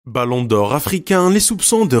Ballon d'or africain, les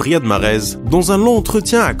soupçons de Riyad Mahrez. Dans un long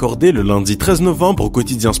entretien accordé le lundi 13 novembre au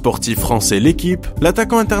quotidien sportif français L'équipe,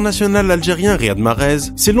 l'attaquant international algérien Riyad Mahrez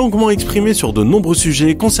s'est longuement exprimé sur de nombreux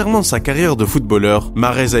sujets concernant sa carrière de footballeur.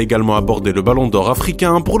 Mahrez a également abordé le Ballon d'or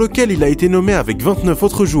africain pour lequel il a été nommé avec 29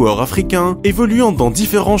 autres joueurs africains évoluant dans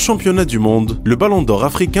différents championnats du monde. Le Ballon d'or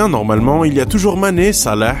africain, normalement, il y a toujours Mané,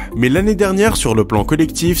 Salah, mais l'année dernière sur le plan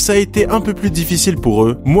collectif, ça a été un peu plus difficile pour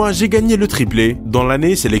eux. Moi, j'ai gagné le triplé. Dans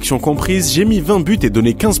l'année, sélection comprise, j'ai mis 20 buts et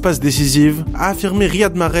donné 15 passes décisives, a affirmé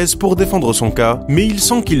Riyad Mahrez pour défendre son cas. Mais il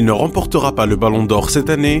sent qu'il ne remportera pas le Ballon d'or cette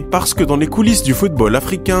année, parce que dans les coulisses du football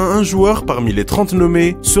africain, un joueur parmi les 30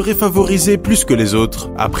 nommés serait favorisé plus que les autres.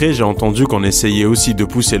 Après, j'ai entendu qu'on essayait aussi de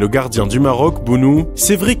pousser le gardien du Maroc, Bounou.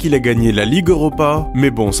 C'est vrai qu'il a gagné la Ligue Europa,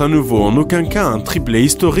 mais bon, ça ne vaut en aucun cas un triplé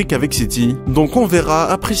historique avec City. Donc on verra,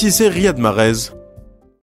 a précisé Riyad Mahrez.